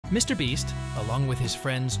MrBeast, along with his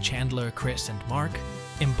friends Chandler, Chris, and Mark,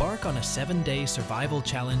 embark on a 7-day survival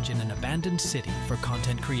challenge in an abandoned city for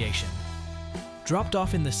content creation. Dropped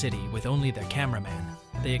off in the city with only their cameraman,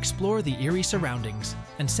 they explore the eerie surroundings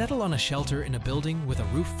and settle on a shelter in a building with a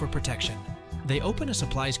roof for protection. They open a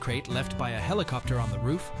supplies crate left by a helicopter on the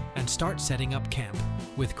roof and start setting up camp,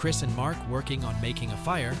 with Chris and Mark working on making a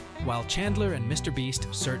fire, while Chandler and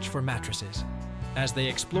MrBeast search for mattresses. As they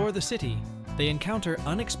explore the city, they encounter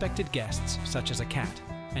unexpected guests such as a cat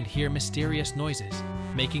and hear mysterious noises,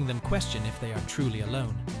 making them question if they are truly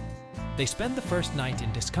alone. They spend the first night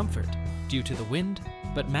in discomfort due to the wind,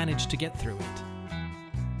 but manage to get through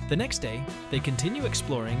it. The next day, they continue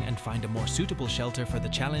exploring and find a more suitable shelter for the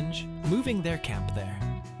challenge, moving their camp there.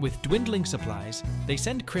 With dwindling supplies, they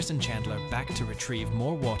send Chris and Chandler back to retrieve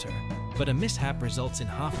more water, but a mishap results in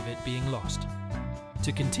half of it being lost.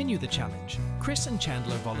 To continue the challenge, Chris and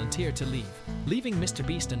Chandler volunteer to leave, leaving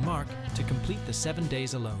MrBeast and Mark to complete the 7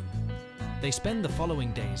 days alone. They spend the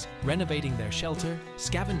following days renovating their shelter,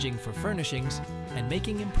 scavenging for furnishings, and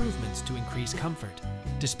making improvements to increase comfort.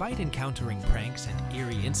 Despite encountering pranks and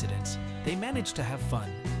eerie incidents, they manage to have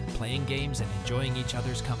fun, playing games and enjoying each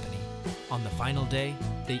other's company. On the final day,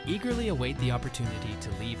 they eagerly await the opportunity to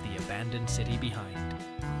leave the abandoned city behind.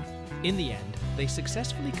 In the end, they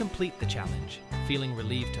successfully complete the challenge, feeling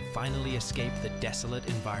relieved to finally escape the desolate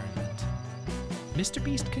environment.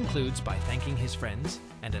 MrBeast concludes by thanking his friends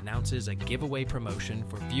and announces a giveaway promotion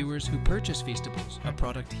for viewers who purchase Feastables, a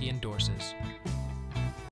product he endorses.